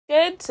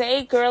Good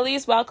day,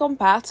 girlies. Welcome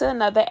back to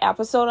another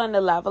episode on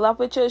the Level Up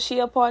with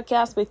Joshea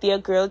podcast with your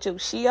girl,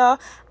 Joshea.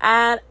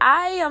 And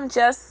I am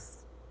just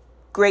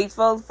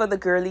grateful for the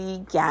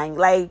girly gang.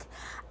 I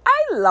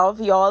love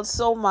y'all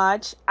so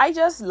much. I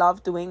just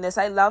love doing this.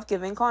 I love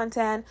giving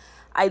content.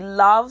 I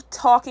love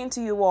talking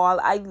to you all.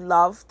 I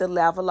love the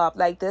level up.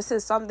 This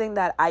is something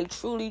that I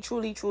truly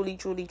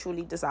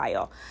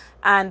desire.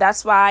 And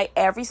that's why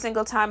every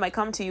single time I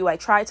come to you, I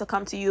try to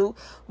come to you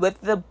with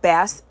the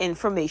best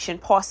information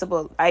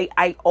possible.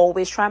 I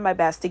always try my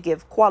best to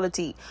give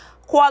quality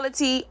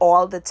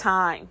all the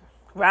time.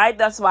 Right?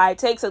 That's why it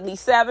takes at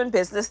least 7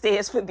 business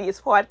days for these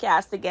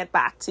podcasts to get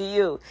back to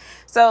you.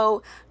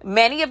 So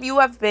many of you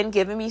have been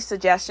giving me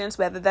suggestions,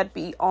 whether that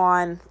be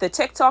on the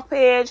TikTok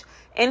page,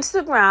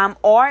 Instagram,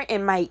 or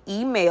in my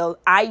email.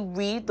 I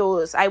read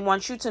those. I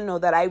want you to know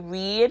that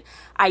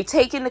I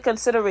take into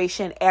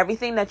consideration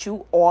everything that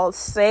you all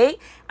say,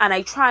 and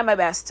I try my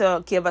best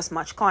to give as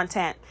much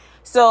content.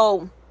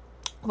 So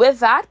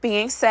with that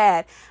being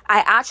said,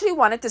 I actually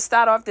wanted to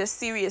start off this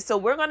series. So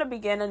we're going to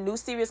begin a new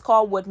series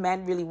called What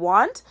Men Really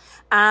Want.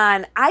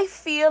 And I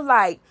feel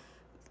like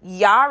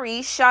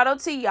Yari, shout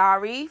out to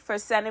Yari for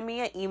sending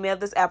me an email.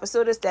 This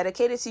episode is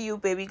dedicated to you,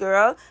 baby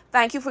girl.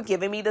 Thank you for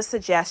giving me the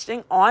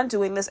suggestion on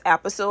doing this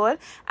episode.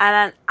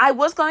 And I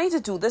was going to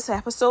do this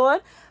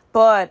episode,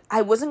 but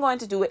I wasn't going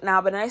to do it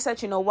now. But then I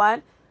said, you know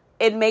what?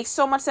 It makes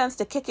so much sense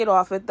to kick it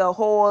off with the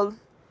whole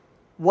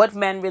What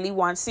Men Really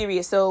Want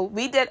series. So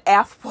we did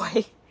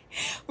F-Boy.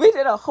 We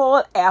did a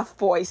whole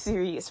F-Boy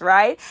series,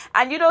 right?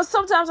 And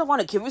sometimes I want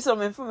to give you some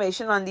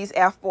information on these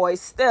F-Boys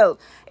still.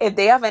 If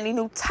they have any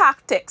new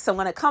tactics, I'm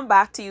going to come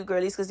back to you,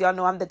 girlies, because y'all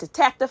know I'm the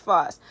detective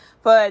first.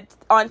 But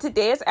on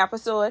today's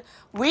episode,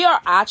 we are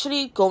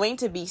actually going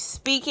to be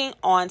speaking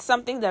on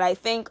something that I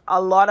think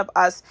a lot of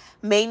us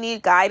may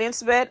need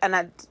guidance with.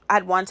 And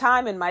at one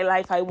time in my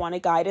life, I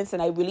wanted guidance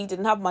and I really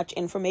didn't have much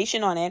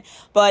information on it.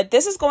 But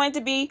this is going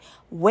to be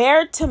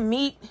where to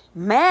meet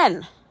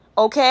men.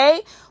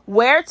 Okay,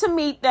 where to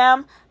meet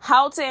them,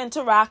 how to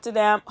interact with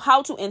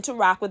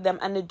them,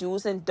 and the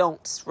do's and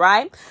don'ts,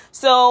 right?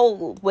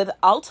 So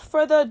without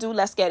further ado,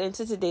 let's get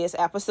into today's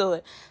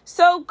episode.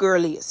 So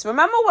girlies,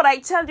 remember what I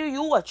tell you,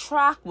 you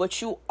attract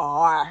what you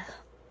are.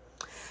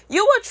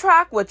 You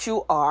attract what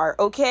you are,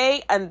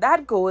 okay? And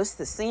that goes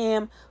the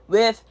same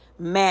with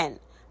men.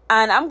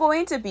 And I'm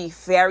going to be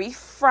very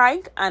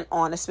frank and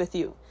honest with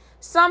you.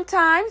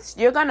 Sometimes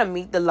you're going to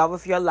meet the love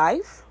of your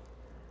life,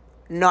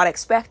 not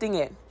expecting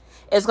it.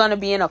 It's going to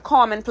be in a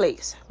common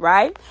place,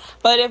 right?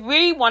 But if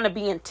we want to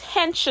be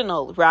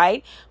intentional,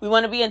 right? We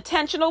want to be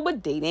intentional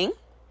with dating.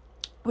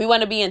 We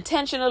want to be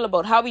intentional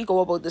about how we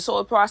go about this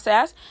whole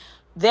process.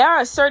 There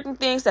are certain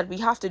things that we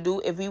have to do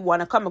if we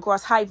want to come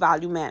across high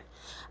value men.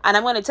 And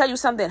I'm going to tell you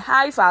something,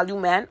 high value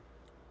men,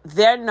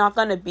 they're not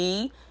going to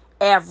be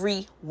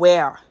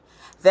everywhere.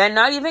 They're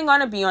not even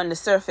going to be on the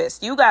surface.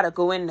 You got to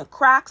go in the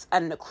cracks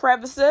and the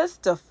crevices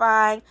to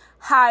find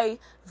high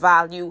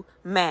value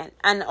men.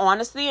 And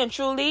honestly and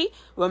truly,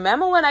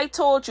 remember when I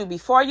told you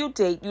before you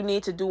date, you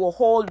need to do a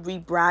whole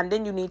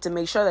rebranding. You need to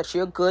make sure that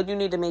you're good. You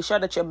need to make sure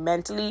that you're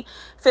mentally,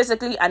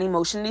 physically, and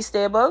emotionally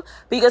stable.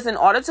 Because in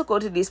order to go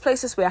to these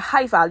places where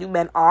high value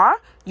men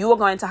are, you are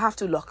going to have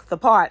to look the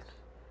part.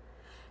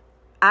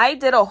 I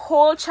did a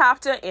whole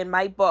chapter in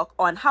my book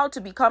on how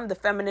to become the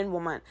feminine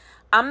woman.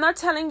 I'm not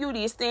telling you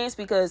these things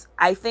because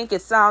I think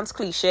it sounds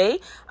cliche.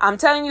 I'm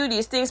telling you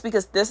these things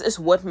because this is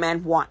what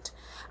men want.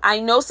 I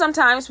know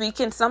sometimes we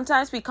can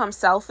become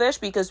selfish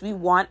because we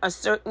want a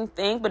certain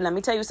thing. But let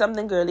me tell you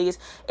something, girlies.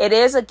 It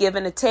is a give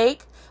and a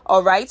take.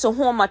 All right. To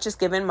whom much is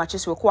given, much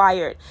is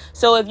required.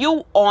 So if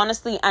you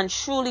honestly and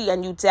truly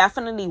and you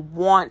definitely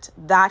want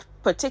that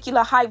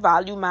particular high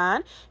value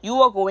man, you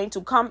are going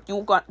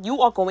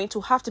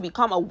to have to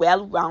become a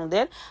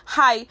well-rounded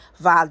high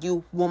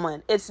value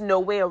woman. It's no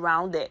way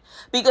around it.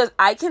 Because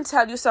I can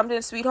tell you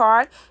something,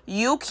 sweetheart,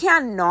 you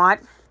cannot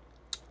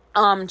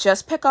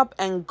just pick up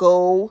and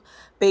go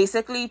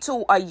basically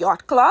to a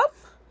yacht club,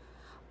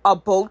 a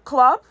boat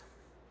club,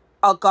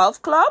 a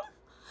golf club,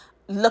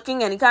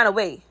 looking any kind of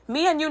way.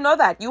 Me and you know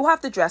that. You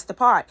have to dress the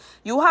part.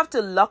 You have to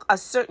look a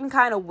certain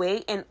kind of way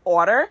in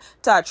order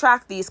to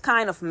attract these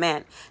kind of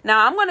men.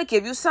 Now, I'm going to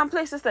give you some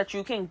places that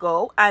you can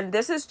go. And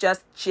this is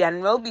just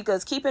general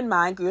because keep in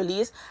mind,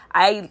 girlies,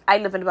 I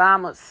live in the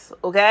Bahamas.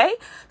 Okay?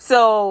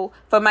 So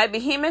for my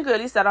Bahamian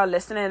girlies that are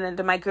listening and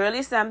to my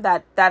girlies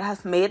that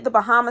have made the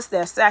Bahamas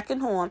their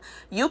second home,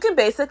 you can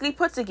basically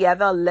put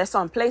together a list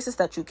on places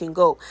that you can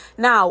go.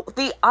 Now,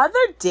 the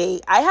other day,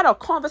 I had a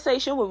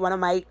conversation with one of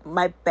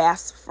my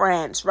best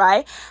friends,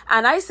 right?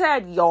 And I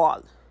said,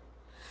 y'all,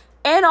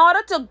 in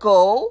order to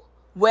go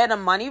where the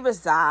money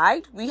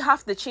reside, we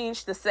have to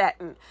change the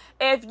setting.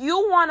 If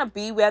you want to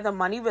be where the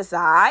money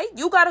reside,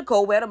 you got to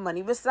go where the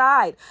money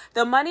reside.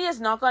 The money is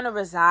not going to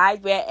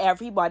reside where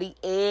everybody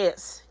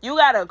is. You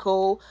got to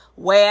go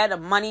where the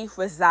money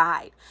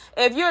reside.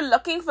 If you're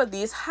looking for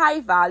these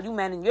high value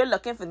men and you're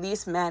looking for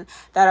these men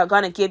that are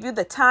going to give you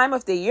the time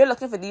of day, you're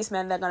looking for these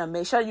men that are going to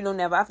make sure you don't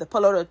never have to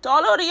pull out a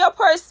dollar out of your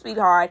purse,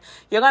 sweetheart.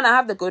 You're going to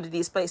have to go to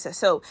these places.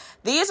 So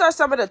these are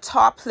some of the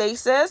top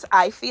places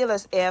I feel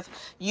as if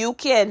you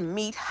can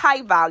meet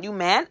high value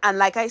men. And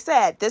like I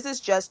said, this is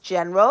just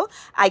general.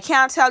 I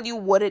can't tell you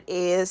what it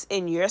is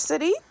in your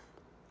city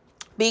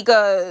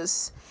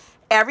because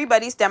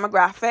everybody's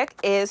demographic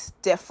is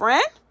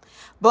different.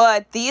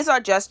 But these are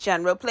just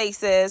general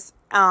places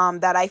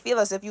that I feel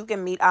as if you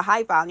can meet a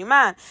high value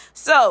man.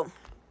 So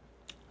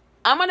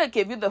I'm going to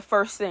give you the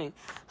first thing.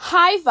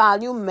 High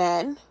value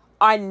men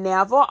are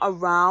never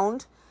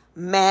around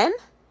men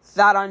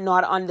that are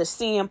not on the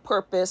same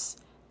purpose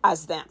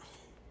as them.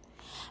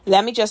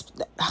 Let me just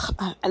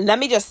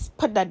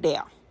put that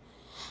there.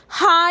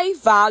 High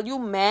value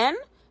men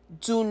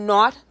do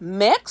not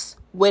mix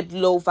with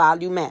low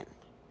value men.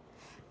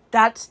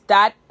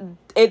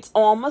 It's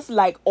almost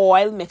like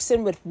oil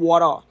mixing with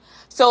water.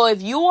 So if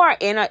you are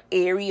in an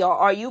area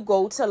or you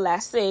go to,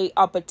 let's say,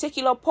 a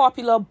particular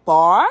popular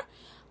bar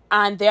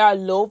and there are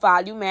low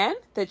value men,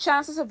 the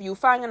chances of you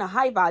finding a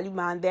high value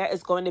man there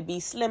is going to be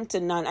slim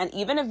to none. And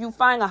even if you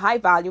find a high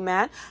value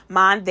man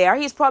there,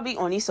 he's probably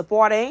only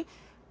supporting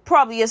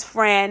probably his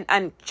friend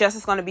and just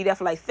is going to be there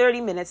for like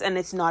 30 minutes and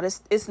it's not a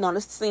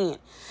scene.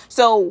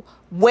 So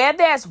where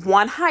there's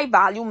one high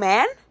value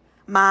man,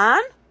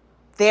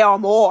 there are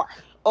more.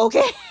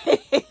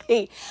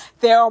 Okay.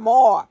 There are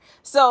more.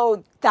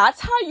 So that's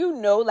how you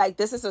know, like,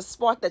 this is a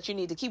spot that you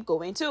need to keep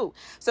going to.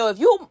 So if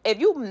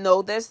you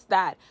notice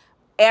that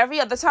every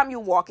other time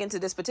you walk into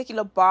this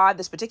particular bar,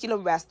 this particular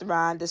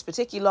restaurant, this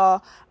particular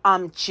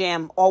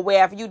gym, or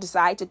wherever you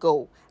decide to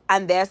go,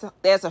 and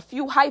there's a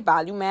few high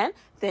value men,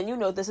 then you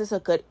know this is a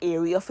good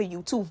area for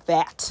you to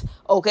vet.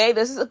 Okay,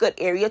 this is a good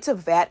area to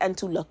vet and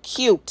to look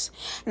cute.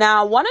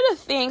 Now, one of the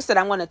things that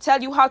I'm going to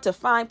tell you how to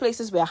find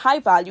places where high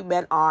value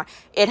men are,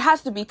 it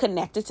has to be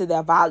connected to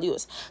their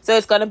values. So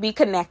it's going to be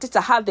connected to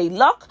how they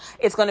look,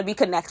 it's going to be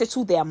connected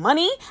to their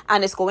money,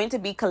 and it's going to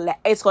be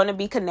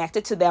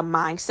connected to their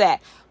mindset.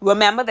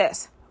 Remember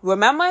this.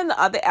 Remember in the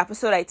other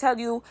episode, I tell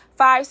you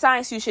 5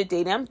 signs you should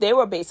date them. They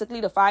were basically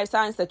the 5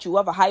 signs that you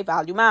have a high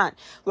value man.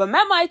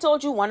 Remember, I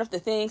told you one of the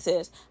things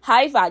is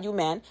high value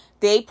men,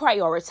 they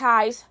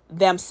prioritize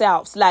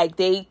themselves. Like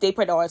they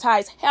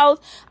prioritize health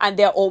and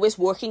they're always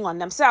working on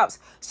themselves.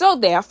 So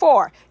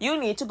therefore, you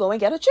need to go and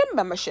get a gym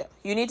membership.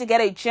 You need to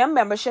get a gym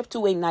membership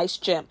to a nice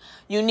gym.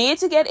 You need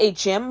to get a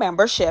gym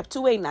membership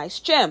to a nice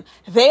gym.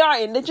 They are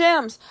in the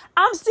gyms.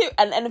 I'm serious.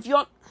 And if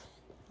you're,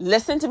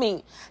 listen to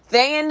me,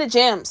 they in the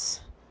gyms.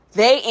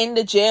 They in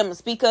the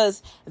gyms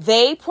because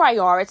they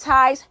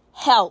prioritize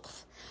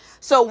health.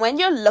 So when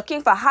you're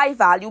looking for high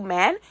value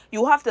men,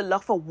 you have to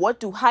look for what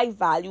do high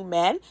value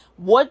men,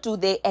 what do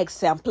they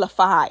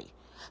exemplify?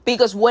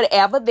 Because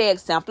whatever they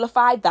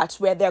exemplify, that's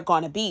where they're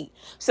going to be.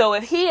 So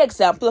if he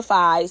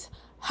exemplifies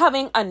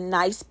having a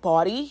nice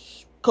body,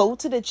 go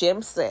to the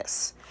gym,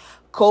 sis.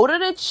 Go to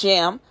the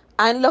gym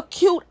and look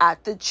cute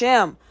at the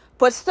gym,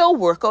 but still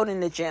work out in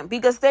the gym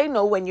because they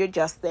know when you're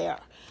just there.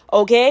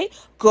 Okay?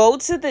 Go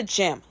to the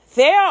gym.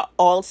 They are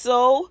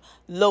also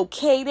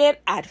located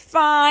at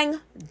fine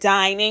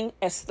dining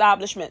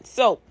establishments.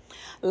 So,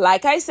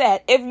 like I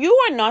said, if you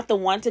are not the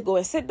one to go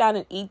and sit down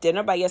and eat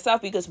dinner by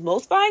yourself, because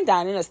most fine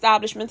dining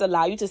establishments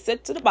allow you to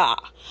sit to the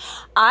bar,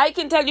 I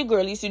can tell you,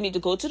 girlies, you need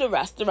to go to the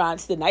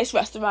restaurants, the nice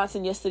restaurants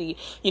in your city.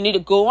 You need to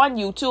go on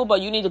YouTube or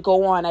you need to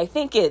go on, I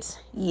think it's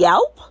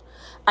Yelp.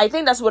 I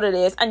think that's what it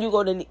is. And you're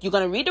going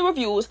to read the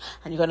reviews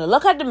and you're going to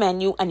look at the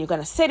menu and you're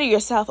going to say to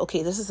yourself,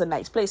 okay, this is a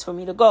nice place for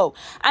me to go.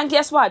 And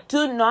guess what?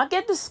 Do not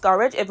get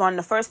discouraged if on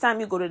the first time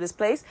you go to this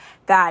place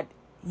that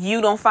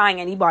you don't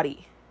find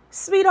anybody.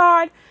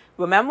 Sweetheart,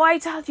 remember I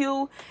tell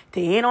you,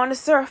 they ain't on the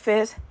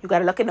surface. You got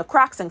to look in the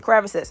cracks and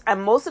crevices.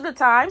 And most of the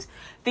times,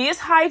 these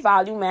high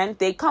value men,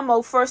 they come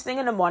out first thing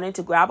in the morning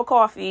to grab a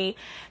coffee.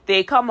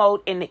 They come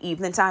out in the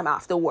evening time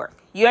after work.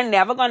 You're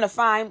never going to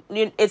find,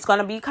 it's going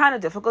to be kind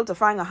of difficult to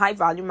find a high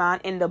value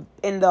man in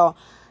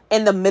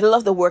the middle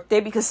of the workday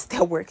because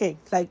they're working,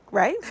 like,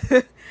 right?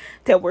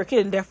 They're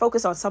working, they're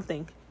focused on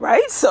something,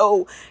 right?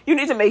 So you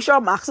need to make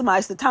sure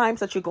maximize the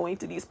times that you're going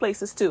to these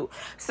places too.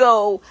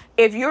 So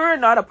if you're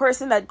not a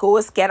person that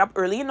get up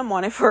early in the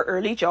morning for an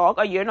early jog,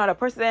 or you're not a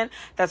person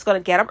that's going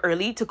to get up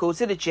early to go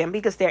to the gym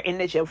because they're in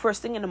the gym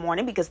first thing in the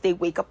morning because they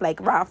wake up like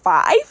around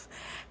 5,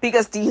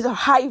 because these are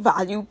high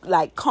value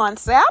like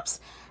concepts,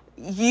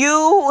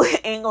 you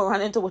ain't gonna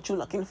run into what you're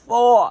looking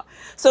for.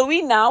 So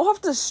we now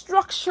have to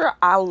structure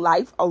our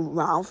life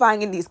around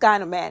finding these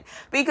kind of men,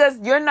 because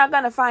you're not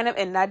gonna find them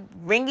in that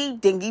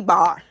ringy dingy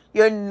bar.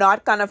 You're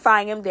not gonna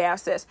find him there,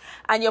 sis.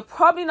 And you're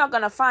probably not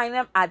gonna find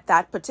him at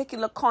that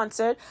particular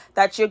concert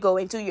that you're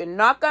going to. You're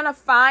not gonna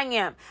find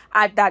him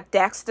at that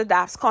Dexter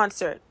Daps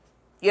concert.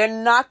 You're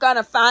not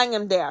gonna find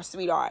him there,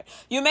 sweetheart.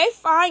 You may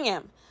find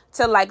him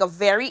to like a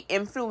very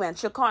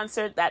influential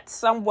concert that's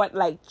somewhat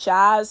like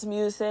jazz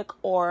music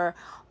or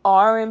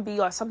R&B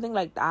or something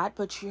like that,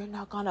 but you're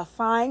not gonna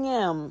find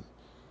him.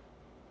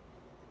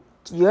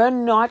 You're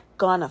not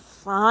gonna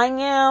find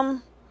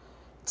him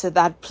to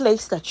that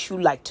place that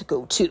you like to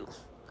go to.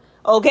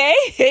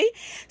 Okay?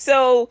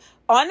 So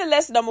on the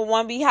list, number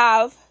 1, we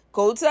have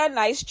go to a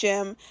nice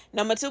gym.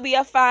 Number 2, we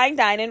have fine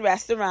dining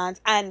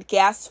restaurants. And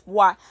guess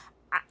what?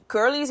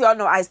 Girlies, y'all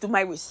know I do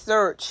my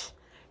research.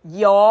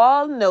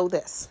 Y'all know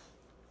this.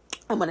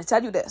 I'm going to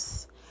tell you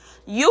this.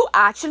 You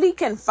actually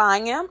can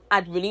find them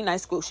at really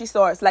nice grocery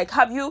stores. Like,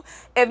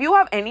 if you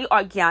have any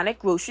organic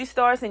grocery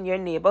stores in your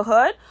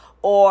neighborhood,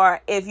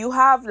 or if you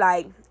have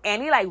like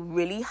any like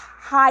really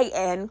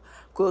high-end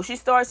grocery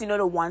stores, you know,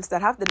 the ones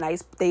that have the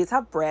nice, they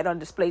have bread on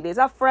display, they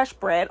have fresh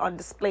bread on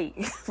display,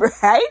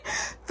 right?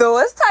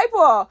 Those type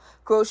of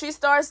grocery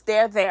stores,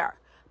 they're there.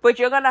 But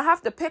you're going to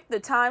have to pick the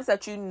times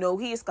that you know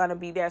he's going to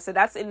be there. So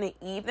that's in the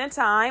evening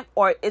time,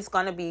 or it's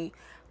going to be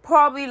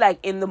probably like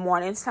in the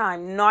morning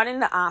time, not in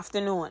the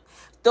afternoon.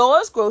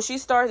 Those grocery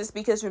stores is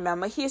because,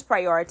 remember, he's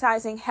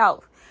prioritizing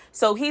health.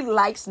 So he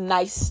likes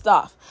nice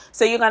stuff.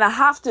 So you're going to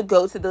have to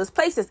go to those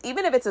places.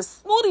 Even if it's a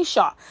smoothie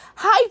shop.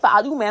 High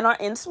value men are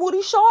in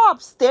smoothie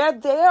shops. They're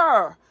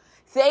there.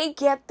 They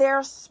get their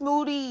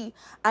smoothie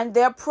and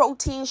their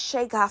protein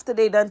shake after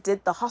they done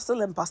did the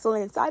hustle and bustle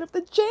inside of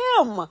the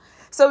gym.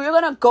 So you're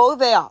going to go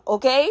there.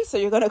 Okay? So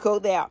you're going to go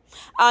there.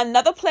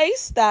 Another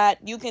place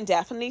that you can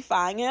definitely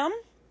find him.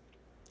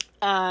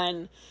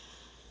 And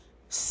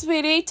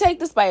sweetie, take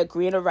this by a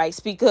grain of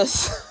rice,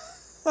 because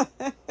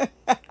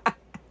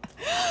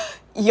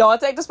y'all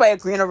take this by a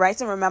grain of rice,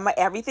 and remember,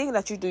 everything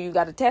that you do, you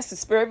got to test the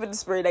spirit with the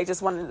spirit. I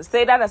just wanted to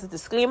say that as a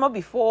disclaimer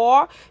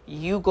before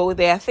you go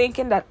there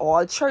thinking that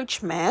all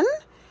church men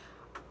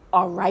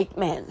are right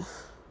men.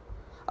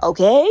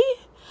 Okay?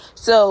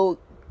 So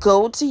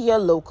go to your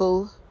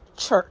local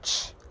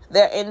church.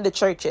 They're in the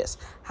churches.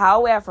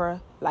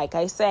 However, like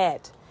I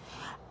said,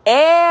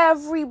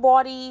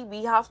 everybody,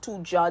 we have to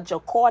judge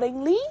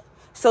accordingly.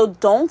 So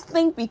don't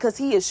think because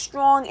he is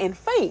strong in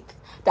faith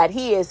that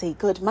he is a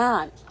good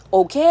man.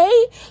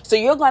 Okay? So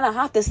you're going to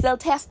have to still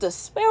test the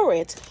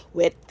spirit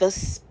with the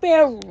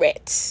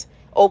spirit.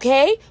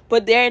 Okay?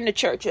 But they're in the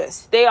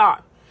churches. They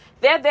are.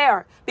 They're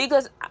there.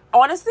 Because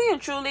honestly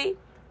and truly,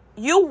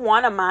 you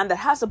want a man that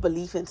has a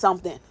belief in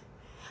something.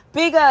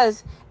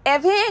 Because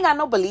if he ain't got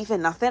no belief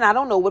in nothing, I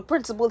don't know what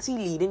principles he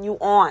leading you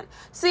on.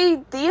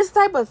 See, these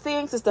type of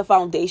things is the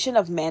foundation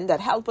of men that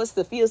help us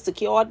to feel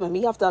secured when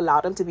we have to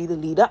allow them to be the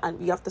leader and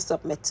we have to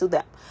submit to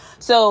them.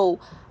 So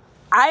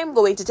I'm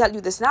going to tell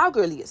you this now,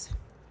 girlies.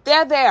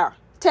 They're there.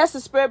 Test the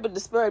spirit with the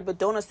spirit, but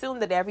don't assume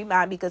that every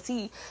man, because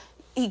he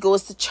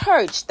goes to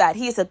church, that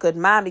he's a good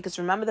man. Because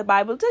remember, the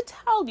Bible did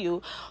tell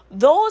you,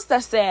 those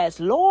that says,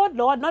 Lord,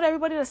 Lord, not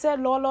everybody that said,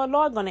 Lord, Lord,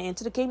 Lord, going to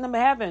enter the kingdom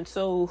of heaven.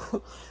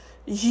 So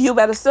you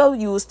better still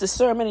use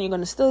discernment, and you're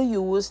going to still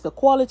use the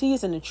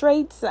qualities and the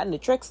traits and the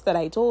tricks that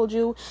I told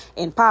you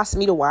in Pass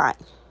Me the Wine.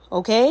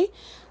 Okay?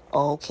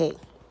 Okay.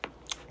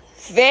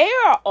 They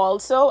are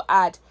also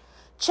at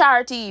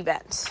charity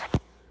events.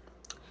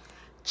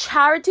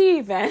 Charity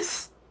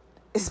events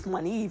is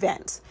money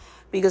events.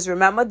 Because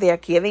remember, they're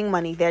giving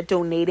money. They're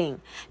donating.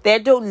 They're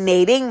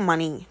donating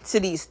money to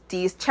these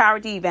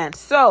charity events.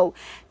 So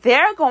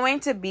they're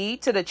going to be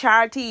to the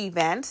charity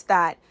events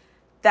that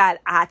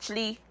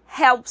actually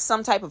help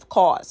some type of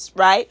cause,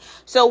 right?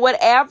 So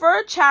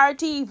whatever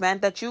charity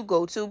event that you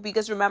go to,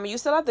 because remember, you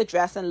still have to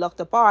dress and look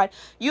the part,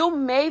 you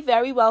may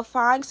very well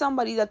find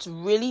somebody that's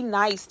really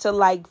nice to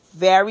like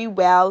very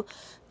well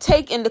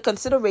take into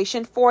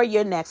consideration for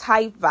your next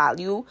high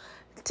value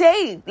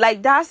date.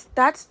 Like that's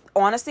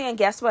honestly, and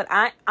guess what?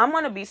 I'm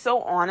going to be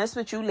so honest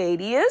with you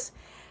ladies.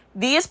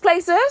 These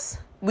places,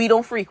 we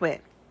don't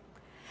frequent.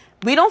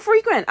 We don't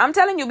frequent. I'm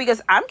telling you,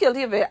 because I'm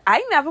guilty of it.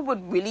 I never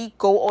would really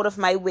go out of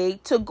my way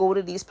to go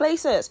to these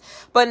places.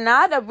 But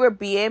now that we're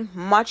being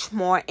much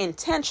more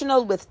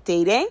intentional with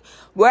dating,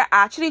 we're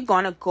actually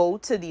going to go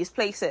to these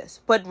places.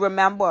 But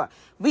remember,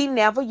 we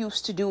never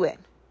used to do it.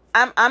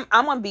 I'm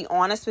going to be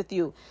honest with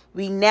you.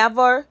 We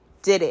never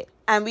did it.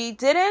 And we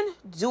didn't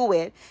do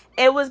it.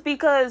 It was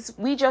because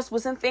we just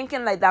wasn't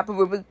thinking like that.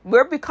 But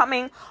we're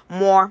becoming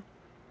more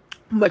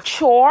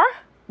mature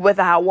with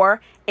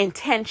our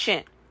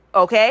intention.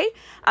 Okay?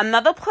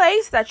 Another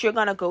place that you're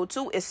going to go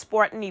to is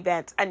sporting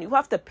events. And you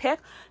have to pick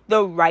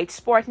the right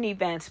sporting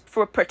events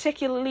for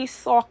particularly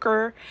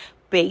soccer,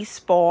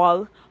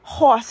 baseball,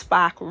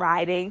 horseback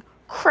riding,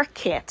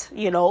 cricket,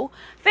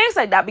 things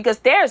like that. Because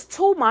there's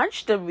too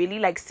much to really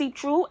like see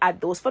through at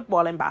those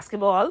football and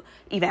basketball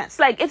events.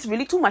 Like, it's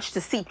really too much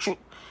to see through.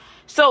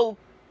 So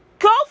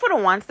go for the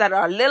ones that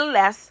are a little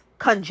less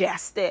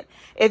congested,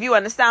 if you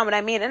understand what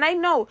I mean. And I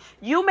know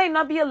you may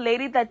be a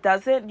lady that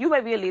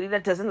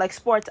doesn't like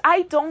sports.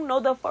 I don't know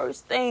the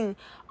first thing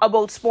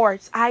about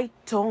sports. I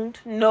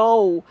don't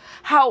know.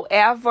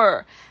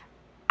 However,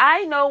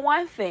 I know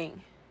one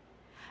thing.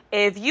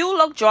 If you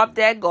look drop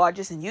dead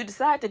gorgeous and you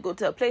decide to go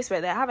to a place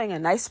where they're having a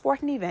nice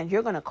sporting event,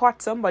 you're going to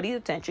catch somebody's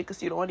attention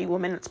because you're the only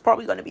woman that's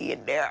probably going to be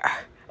in there.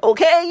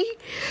 Okay?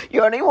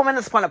 You're the only woman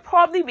that's going to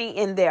probably be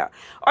in there.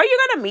 Or you're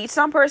going to meet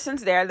some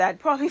persons there that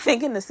probably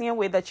think in the same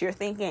way that you're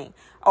thinking.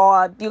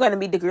 Or you're going to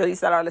meet the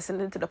girlies that are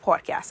listening to the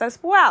podcast as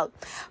well.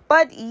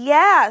 But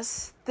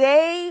yes,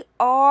 they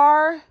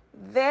are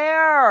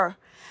there.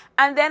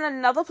 And then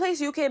another place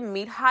you can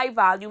meet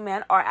high-value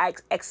men are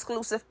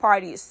exclusive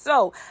parties.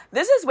 So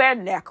this is where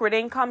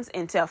networking comes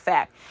into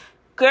effect.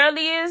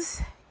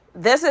 Girlies,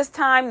 this is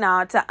time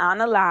now to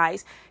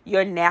analyze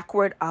your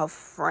network of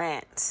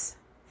friends.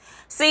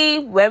 See,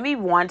 when we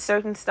want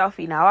certain stuff,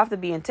 we now have to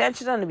be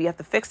intentional and we have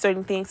to fix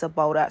certain things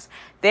about us.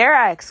 There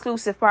are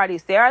exclusive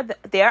parties. They're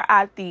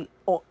at the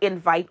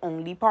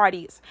invite-only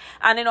parties.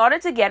 And in order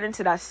to get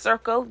into that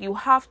circle, you're going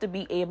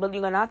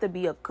to have to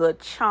be a good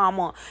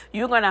charmer.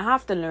 You're going to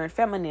have to learn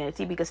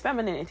femininity because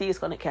femininity is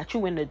going to catch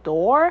you in the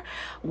door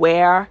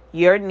where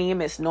your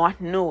name is not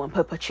known.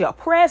 But your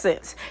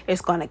presence is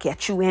going to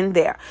get you in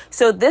there.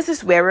 So this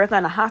is where we're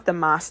going to have to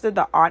master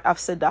the art of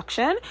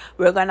seduction.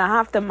 We're going to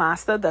have to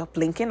master the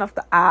blinking of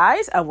the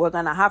eyes. And we're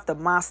going to have to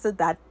master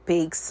that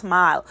big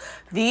smile.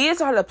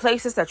 These are the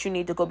places that you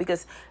need to go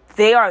because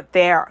they are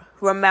there.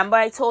 Remember,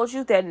 I told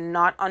you they're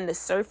not on the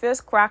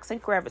surface, cracks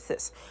and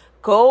crevices.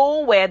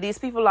 Go where these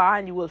people are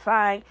and you will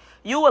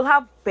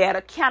have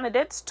better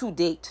candidates to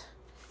date.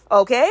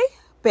 Okay?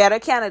 Better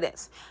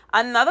candidates.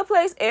 Another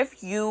place,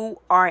 if you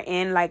are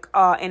in like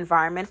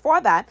environment for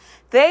that,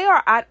 they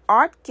are at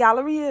art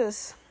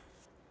galleries.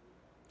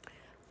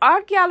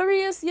 Art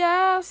galleries,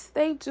 yes,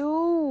 they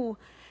do.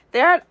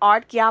 They're at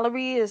art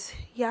galleries.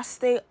 Yes,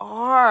 they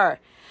are.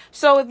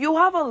 So if you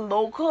have a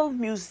local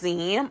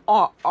museum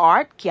or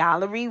art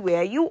gallery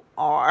where you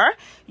are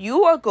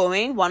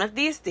going one of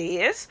these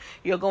days,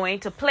 you're going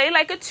to play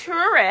like a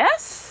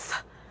tourist.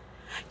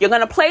 You're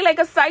going to play like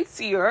a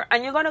sightseer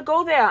and you're going to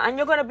go there and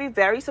you're going to be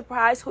very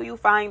surprised who you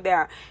find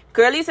there.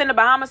 Girlies in the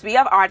Bahamas, we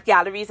have art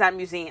galleries and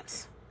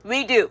museums.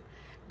 We do.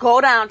 Go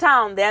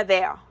downtown, they're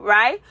there,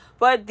 right?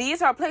 But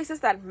these are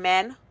places that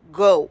men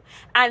go.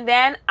 And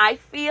then I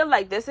feel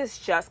like this is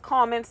just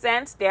common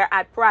sense. They're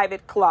at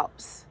private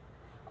clubs.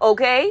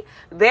 Okay?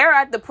 They're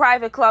at the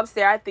private clubs.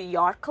 They're at the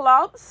yacht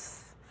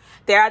clubs.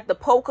 They're at the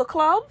poker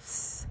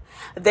clubs.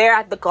 They're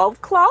at the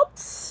golf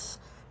clubs.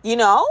 You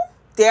know?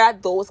 They're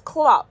at those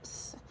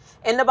clubs.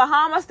 In the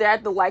Bahamas, they're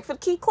at the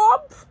Lightfoot Key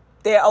Club.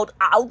 They're out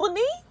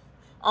Albany.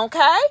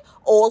 Okay?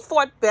 Old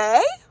Fort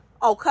Bay.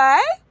 Okay?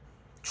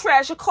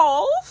 Treasure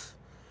Cove.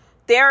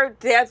 They're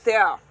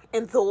there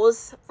in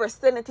those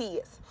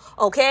vicinities.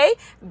 Okay?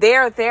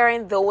 They're there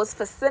in those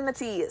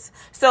vicinities.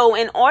 So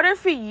in order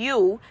for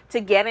you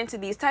to get into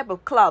these type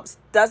of clubs,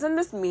 doesn't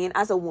this mean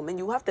as a woman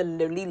you have to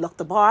literally look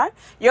the part?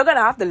 You're going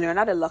to have to learn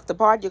how to look the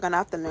part. You're going to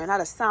have to learn how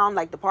to sound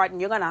like the part.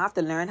 And you're going to have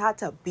to learn how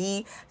to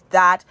be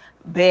that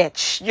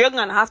bitch. You're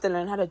going to have to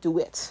learn how to do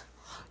it.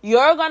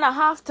 You're going to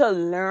have to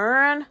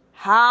learn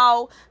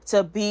how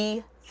to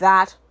be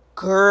that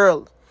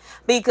girl.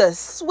 Because,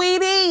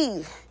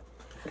 sweetie,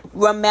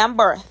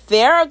 remember,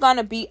 there are going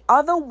to be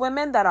other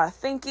women that are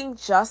thinking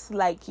just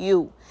like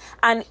you.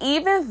 And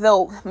even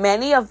though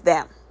many of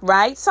them,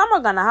 right, some are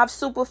going to have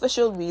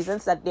superficial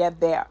reasons that they're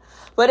there.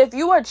 But if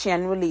you are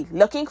genuinely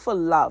looking for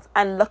love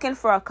and looking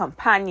for a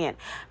companion,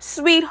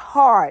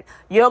 sweetheart,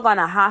 you're going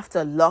to have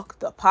to look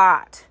the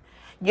part.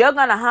 You're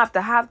going to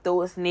have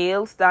those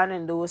nails done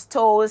and those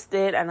toes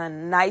did and a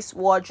nice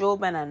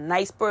wardrobe and a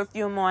nice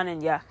perfume on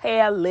and your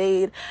hair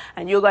laid.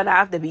 And you're going to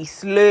have to be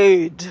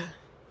slayed.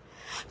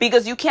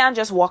 Because you can't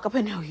just walk up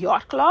in a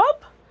yacht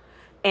club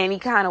any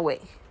kind of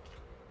way.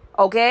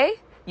 Okay?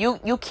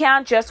 You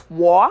can't just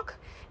walk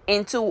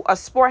into a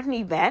sporting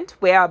event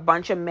where a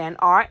bunch of men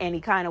are any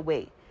kind of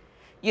way.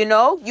 You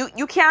know,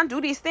 you can't do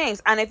these things.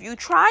 And if you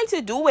try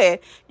to do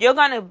it, you're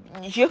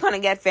gonna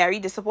get very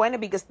disappointed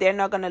because they're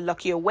not gonna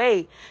look your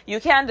way. You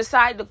can't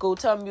decide to go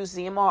to a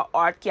museum or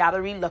art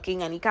gallery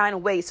looking any kind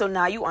of way. So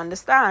now you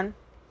understand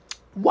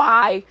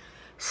why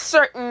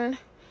certain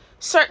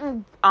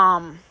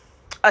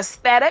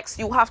aesthetics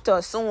you have to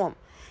assume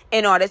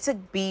in order to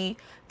be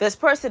this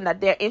person that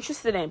they're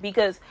interested in.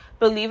 Because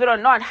believe it or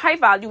not, high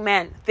value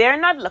men, they're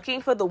not looking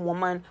for the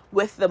woman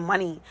with the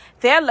money.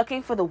 They're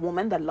looking for the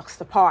woman that looks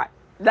the part.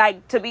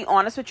 Like, to be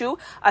honest with you,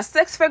 a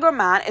 6-figure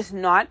man is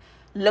not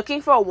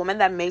looking for a woman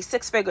that makes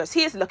 6 figures.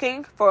 He is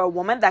looking for a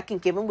woman that can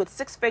give him with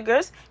 6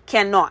 figures,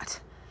 cannot.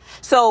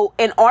 So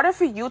in order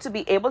for you to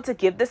be able to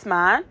give this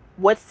man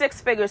what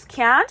 6 figures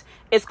can't,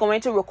 it's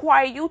going to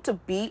require you to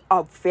be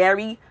a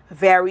very,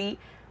 very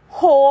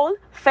whole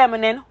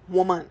feminine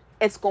woman.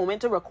 It's going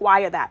to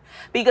require that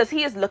because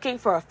he is looking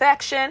for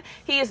affection.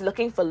 He is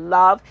looking for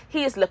love.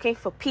 He is looking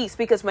for peace,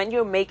 because when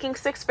you're making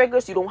 6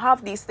 figures, you don't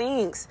have these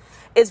things.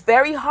 It's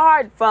very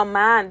hard for a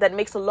man that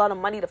makes a lot of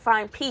money to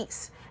find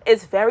peace.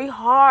 It's very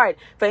hard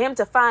for him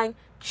to find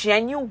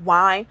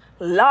genuine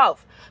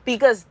love,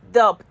 because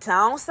the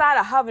downside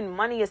of having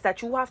money is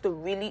that you have to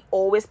really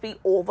always be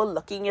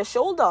overlooking your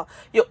shoulder.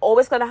 You're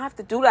always going to have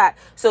to do that.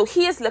 So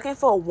he is looking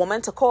for a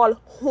woman to call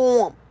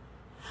home.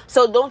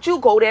 So don't you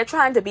go there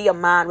trying to be a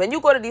man. When you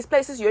go to these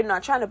places, you're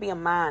not trying to be a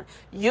man.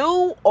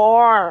 You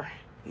are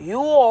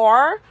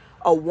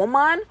a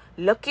woman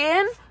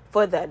looking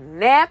for the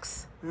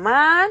next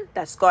man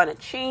that's going to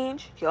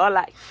change your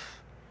life.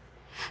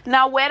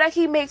 Now, whether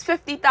he makes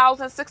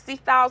 50,000,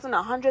 60,000,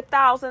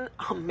 100,000,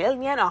 a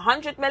million,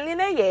 100 million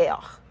a year,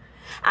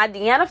 at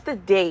the end of the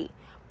day,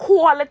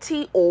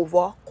 quality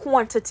over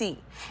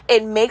quantity.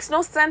 It makes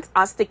no sense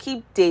us to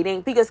keep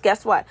dating, because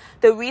guess what?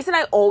 The reason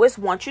I always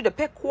want you to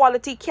pick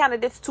quality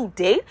candidates to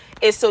date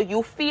is so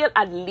you feel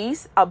at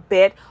least a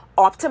bit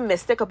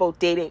optimistic about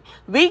dating.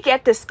 We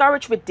get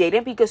discouraged with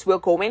dating because we're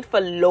going for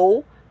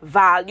low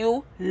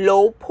value,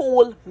 low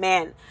pool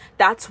men.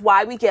 That's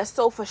why we get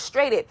so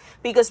frustrated,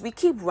 because we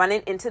keep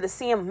running into the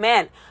same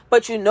men.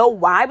 But you know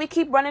why we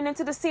keep running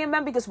into the same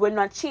men? Because we're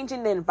not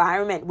changing the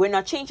environment. We're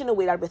not changing the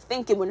way that we're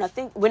thinking. We're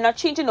not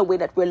changing the way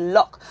that we're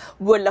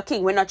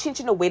looking. We're not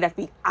changing the way that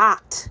we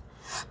act.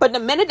 But the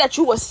minute that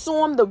you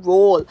assume the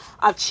role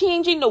of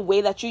changing the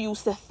way that you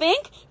used to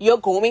think, you're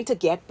going to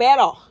get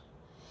better.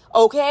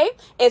 Okay?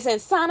 It's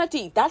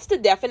insanity. That's the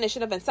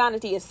definition of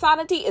insanity.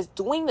 Insanity is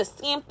doing the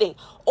same thing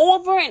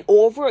over and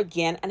over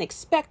again and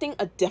expecting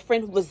a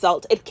different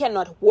result. It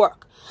cannot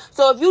work.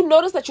 So if you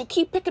notice that you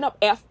keep picking up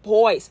F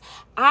boys,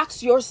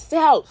 ask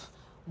yourself,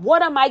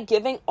 what am I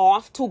giving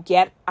off to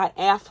get an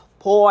F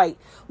boy?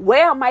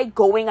 Where am I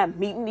going and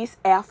meeting these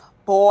F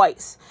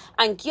boys?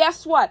 And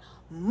guess what?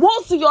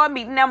 Most of y'all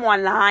meeting them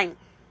online.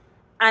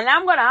 And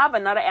I'm going to have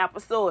another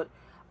episode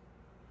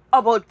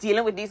about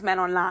dealing with these men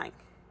online.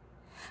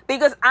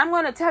 Because I'm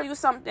going to tell you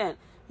something.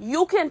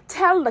 You can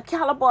tell the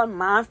caliber of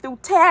man through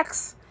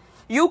text.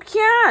 You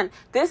can.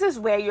 This is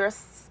where your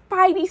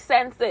spidey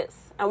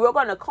senses, and we're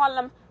going to call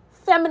them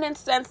feminine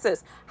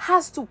senses,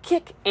 has to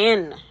kick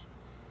in.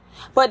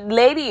 But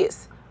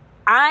ladies,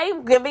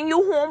 I'm giving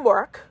you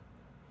homework.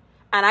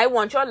 And I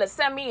want y'all to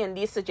send me in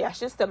these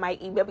suggestions to my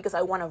email, because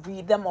I want to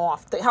read them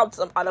off to help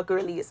some other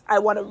girlies. I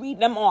want to read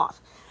them off.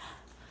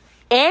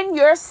 In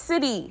your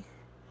city,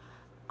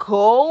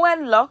 go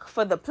and look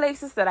for the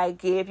places that I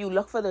gave you.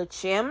 Look for the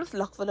gyms,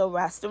 look for the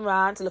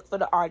restaurants, look for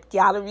the art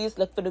galleries,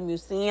 look for the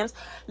museums,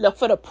 look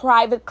for the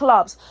private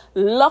clubs.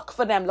 Look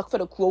for them. Look for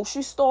the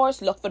grocery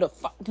stores. Look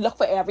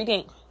for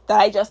everything that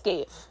I just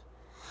gave.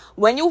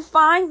 When you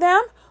find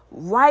them,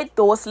 write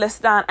those lists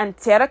down and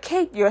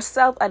dedicate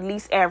yourself at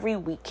least every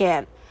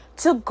weekend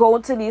to go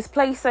to these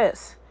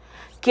places.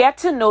 Get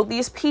to know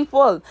these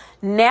people.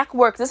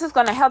 Network. This is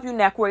going to help you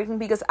networking,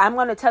 because I'm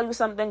going to tell you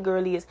something,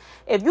 girlies.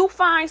 If you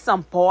find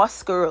some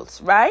boss girls,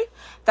 right,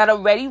 that are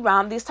ready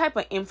around these type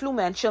of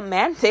influential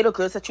men, they're the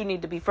girls that you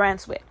need to be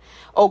friends with.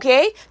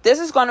 Okay? This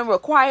is going to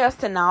require us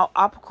to now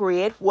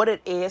upgrade what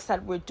it is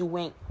that we're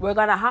doing. We're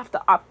going to have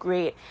to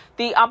upgrade.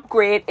 The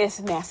upgrade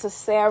is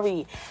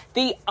necessary.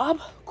 The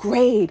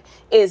upgrade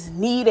is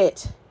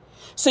needed.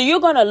 So you're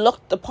going to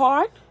look the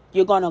part.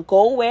 You're going to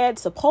go where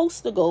it's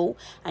supposed to go,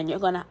 and you're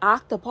going to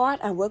act the part,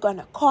 and we're going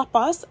to cop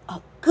us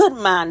a good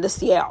man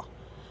this year.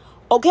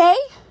 Okay?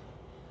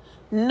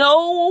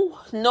 No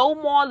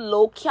more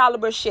low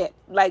caliber shit.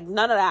 Like,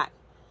 none of that.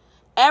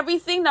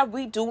 Everything that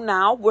we do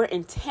now, we're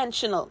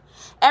intentional.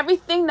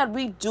 Everything that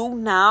we do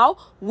now,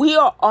 we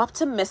are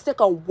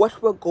optimistic on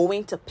what we're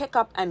going to pick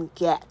up and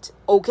get.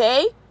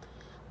 Okay?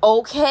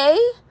 Okay?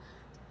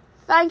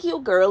 Thank you,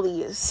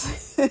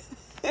 girlies.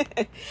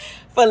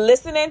 For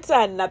listening to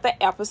another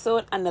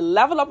episode on the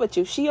Level Up with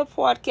Joshea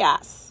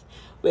podcast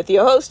with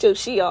your host,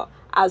 Joshea.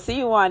 I'll see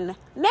you on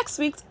next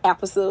week's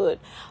episode.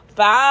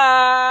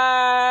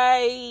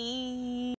 Bye.